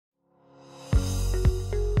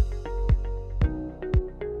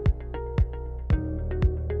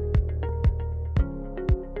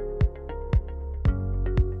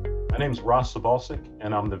name's Ross Sabolcik,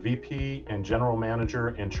 and I'm the VP and General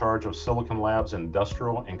Manager in charge of Silicon Labs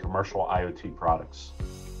industrial and commercial IoT products.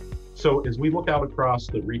 So as we look out across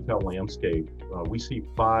the retail landscape, we see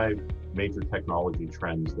 5 major technology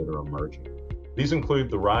trends that are emerging. These include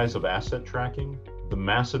the rise of asset tracking, the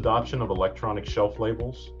mass adoption of electronic shelf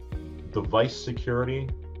labels, device security,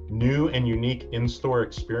 new and unique in-store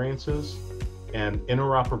experiences, and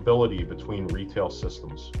interoperability between retail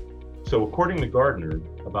systems. So according to Gartner,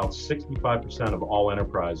 about 65% of all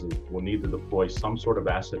enterprises will need to deploy some sort of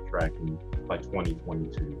asset tracking by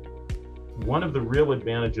 2022. One of the real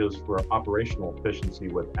advantages for operational efficiency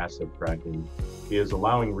with asset tracking is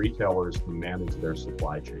allowing retailers to manage their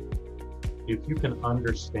supply chain. If you can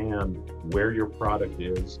understand where your product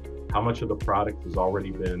is, how much of the product has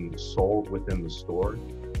already been sold within the store,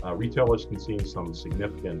 retailers can see some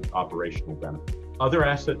significant operational benefit. Other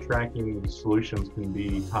asset tracking solutions can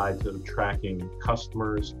be tied to tracking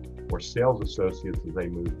customers or sales associates as they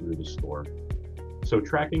move through the store. So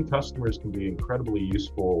tracking customers can be incredibly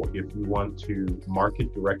useful if you want to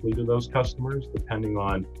market directly to those customers, depending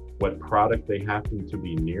on what product they happen to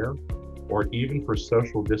be near, or even for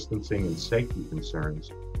social distancing and safety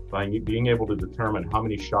concerns, by being able to determine how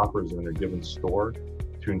many shoppers are in a given store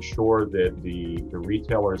to ensure that the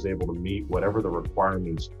retailer is able to meet whatever the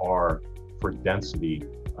requirements are for density,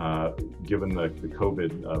 given the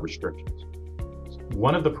COVID restrictions.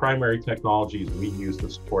 One of the primary technologies we use to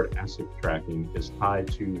support asset tracking is tied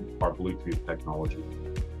to our Bluetooth technology.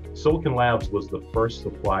 Silicon Labs was the first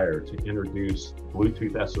supplier to introduce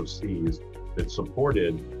Bluetooth SoCs that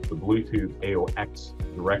supported the Bluetooth AOX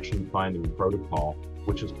direction finding protocol,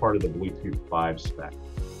 which is part of the Bluetooth 5 spec.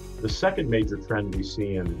 The second major trend we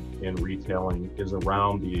see in retailing is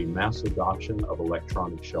around the mass adoption of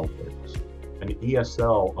electronic shelf labels. An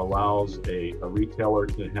ESL allows a retailer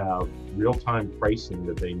to have real-time pricing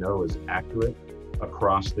that they know is accurate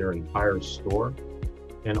across their entire store,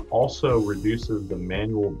 and also reduces the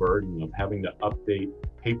manual burden of having to update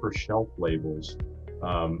paper shelf labels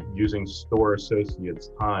using store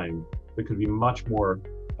associates' time that could be much more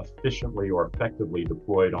efficiently or effectively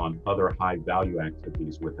deployed on other high-value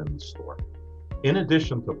activities within the store. In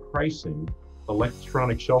addition to pricing,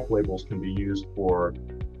 electronic shelf labels can be used for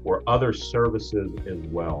other services as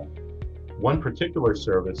well. One particular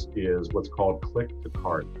service is what's called click to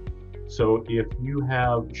cart. So if you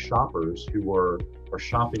have shoppers who are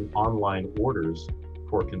shopping online orders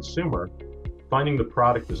for a consumer, finding the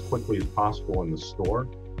product as quickly as possible in the store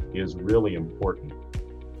is really important.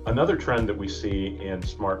 Another trend that we see in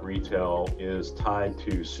smart retail is tied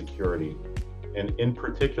to security, and in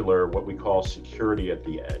particular, what we call security at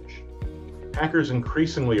the edge. Hackers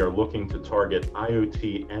increasingly are looking to target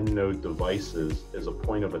IoT end node devices as a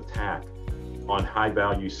point of attack on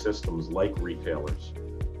high-value systems like retailers.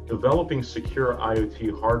 Developing secure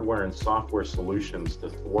IoT hardware and software solutions to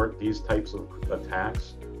thwart these types of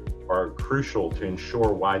attacks are crucial to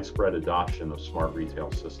ensure widespread adoption of smart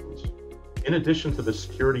retail systems. In addition to the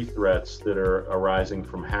security threats that are arising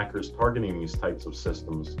from hackers targeting these types of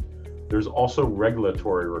systems, there's also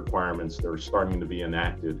regulatory requirements that are starting to be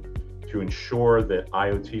enacted to ensure that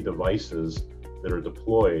IoT devices that are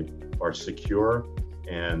deployed are secure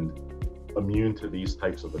and immune to these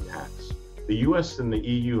types of attacks. The US and the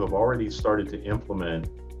EU have already started to implement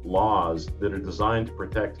laws that are designed to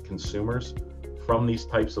protect consumers from these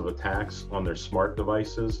types of attacks on their smart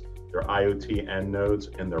devices, their IoT end nodes,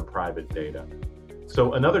 and their private data.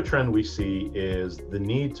 So another trend we see is the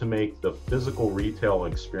need to make the physical retail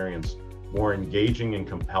experience more engaging and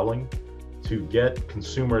compelling to get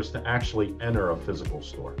consumers to actually enter a physical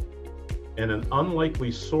store. And an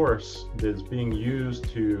unlikely source that is being used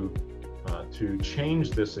to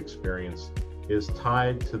change this experience is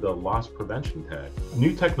tied to the loss prevention tag.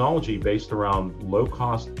 New technology based around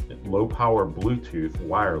low-cost, low-power Bluetooth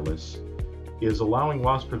wireless is allowing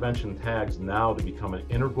loss prevention tags now to become an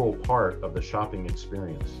integral part of the shopping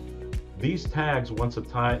experience. These tags, once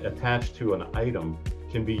attached to an item,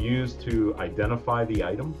 can be used to identify the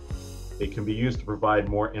item. It can be used to provide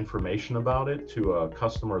more information about it to a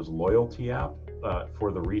customer's loyalty app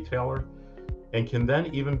for the retailer, and can then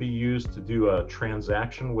even be used to do a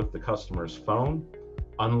transaction with the customer's phone,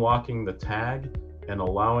 unlocking the tag and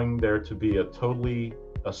allowing there to be a totally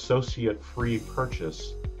associate-free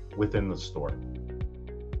purchase within the store.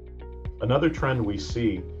 Another trend we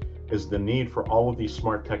see is the need for all of these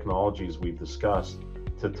smart technologies we've discussed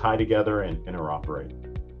to tie together and interoperate.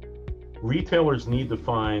 Retailers need to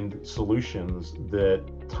find solutions that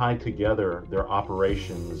tie together their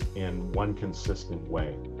operations in one consistent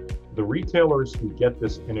way. The retailers who get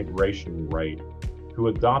this integration right who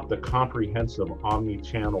adopt a comprehensive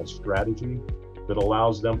omni-channel strategy that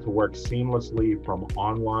allows them to work seamlessly from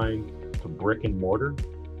online to brick and mortar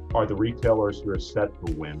are the retailers who are set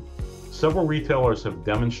to win. Several retailers have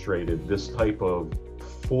demonstrated this type of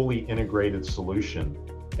fully integrated solution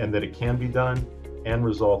and that it can be done and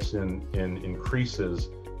results in increases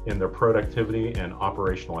in their productivity and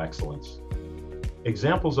operational excellence.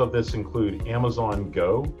 Examples of this include Amazon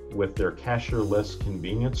Go with their cashierless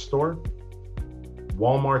convenience store,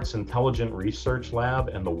 Walmart's Intelligent Research Lab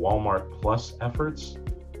and the Walmart Plus efforts,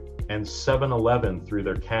 and 7-Eleven through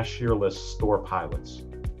their cashierless store pilots.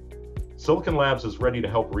 Silicon Labs is ready to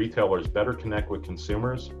help retailers better connect with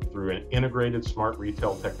consumers through an integrated smart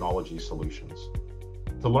retail technology solutions.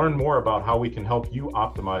 To learn more about how we can help you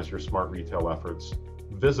optimize your smart retail efforts,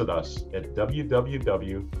 visit us at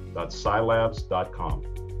www.silabs.com.